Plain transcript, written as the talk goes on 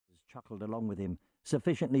chuckled along with him,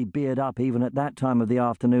 sufficiently beard up even at that time of the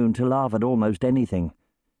afternoon to laugh at almost anything,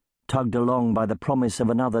 tugged along by the promise of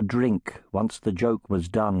another drink once the joke was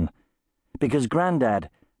done, because Grandad,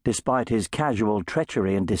 despite his casual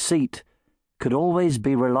treachery and deceit, could always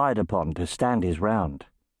be relied upon to stand his round.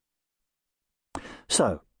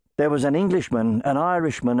 So, there was an Englishman, an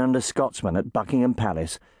Irishman, and a Scotsman at Buckingham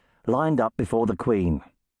Palace, lined up before the Queen,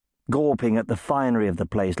 gawping at the finery of the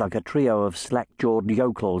place like a trio of slack-jawed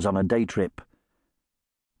yokels on a day trip.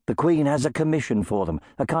 The Queen has a commission for them,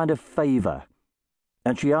 a kind of favour,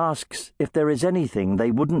 and she asks if there is anything they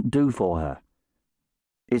wouldn't do for her.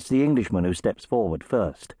 It's the Englishman who steps forward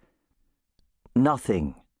first.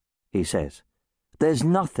 "Nothing," he says. "There's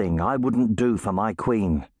nothing I wouldn't do for my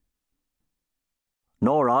Queen."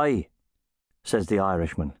 "Nor I," says the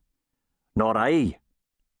Irishman. "Nor I,"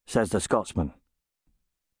 says the Scotsman.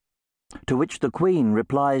 To which the Queen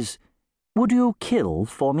replies, "Would you kill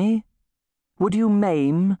for me? Would you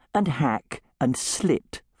maim and hack and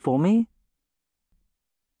slit for me?"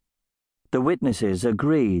 The witnesses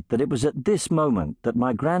agreed that it was at this moment that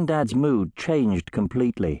my Grandad's mood changed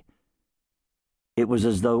completely. It was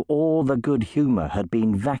as though all the good humour had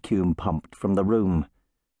been vacuum-pumped from the room.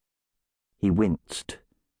 He winced.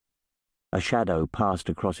 A shadow passed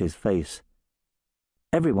across his face.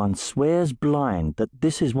 Everyone swears blind that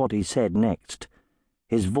this is what he said next,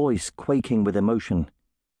 his voice quaking with emotion.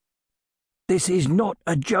 "This is not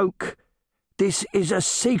a joke. This is a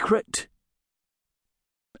secret."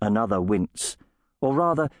 Another wince, or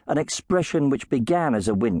rather an expression which began as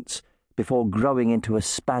a wince before growing into a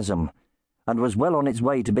spasm, and was well on its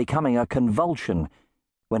way to becoming a convulsion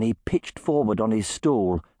when he pitched forward on his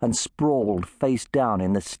stool and sprawled face down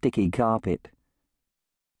in the sticky carpet.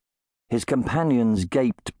 His companions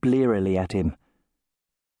gaped blearily at him.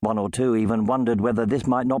 One or two even wondered whether this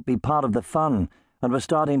might not be part of the fun, and were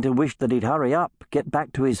starting to wish that he'd hurry up, get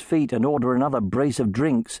back to his feet, and order another brace of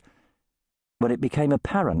drinks, when it became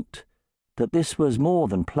apparent that this was more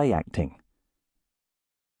than play-acting.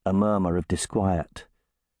 A murmur of disquiet.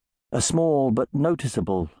 A small but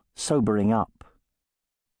noticeable sobering up.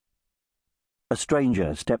 A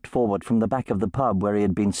stranger stepped forward from the back of the pub where he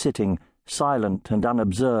had been sitting, silent and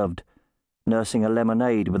unobserved, nursing a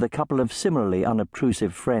lemonade with a couple of similarly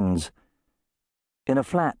unobtrusive friends. In a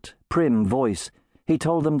flat, prim voice, he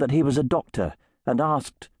told them that he was a doctor, and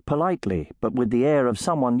asked, politely, but with the air of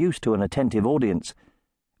someone used to an attentive audience,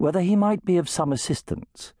 whether he might be of some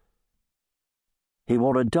assistance. He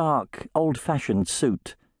wore a dark, old-fashioned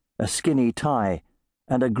suit, a skinny tie,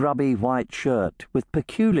 and a grubby white shirt with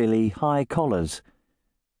peculiarly high collars,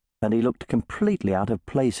 and he looked completely out of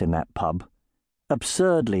place in that pub,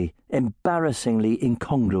 absurdly, embarrassingly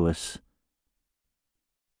incongruous.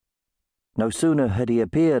 No sooner had he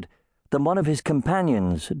appeared than one of his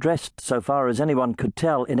companions, dressed so far as anyone could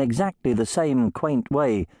tell in exactly the same quaint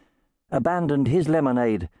way, abandoned his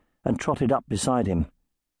lemonade and trotted up beside him.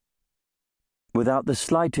 Without the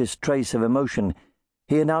slightest trace of emotion,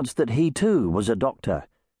 he announced that he too was a doctor,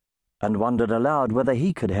 and wondered aloud whether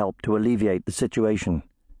he could help to alleviate the situation.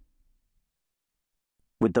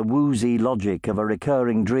 With the woozy logic of a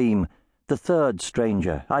recurring dream, the third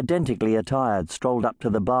stranger, identically attired, strolled up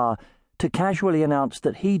to the bar to casually announce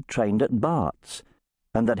that he'd trained at Bart's,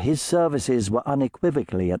 and that his services were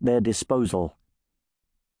unequivocally at their disposal.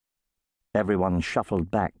 Everyone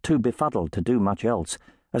shuffled back, too befuddled to do much else,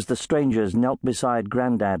 as the strangers knelt beside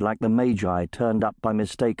Grandad like the Magi turned up by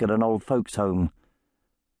mistake at an old folks' home.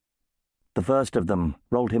 The first of them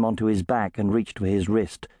rolled him onto his back and reached for his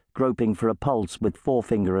wrist, groping for a pulse with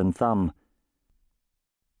forefinger and thumb.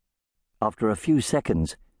 After a few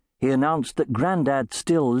seconds, he announced that Grandad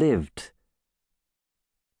still lived.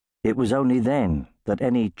 It was only then that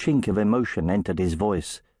any chink of emotion entered his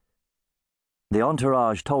voice. The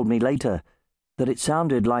entourage told me later that it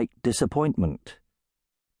sounded like disappointment.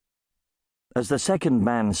 As the second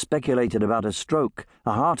man speculated about a stroke,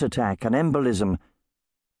 a heart attack, an embolism,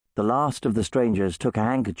 the last of the strangers took a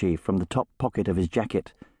handkerchief from the top pocket of his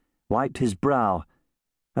jacket, wiped his brow,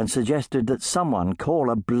 and suggested that someone call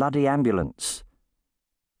a bloody ambulance.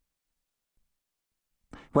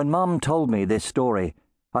 When Mum told me this story,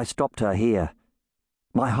 I stopped her here,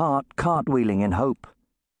 my heart cartwheeling in hope.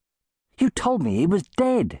 "You told me he was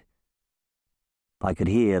dead." I could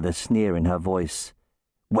hear the sneer in her voice.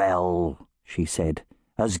 "Well," she said,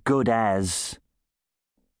 "as good as."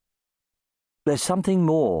 There's something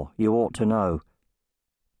more you ought to know.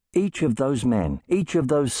 Each of those men, each of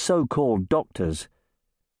those so-called doctors,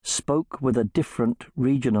 spoke with a different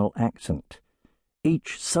regional accent,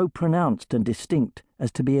 each so pronounced and distinct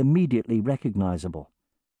as to be immediately recognizable.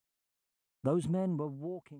 Those men were walking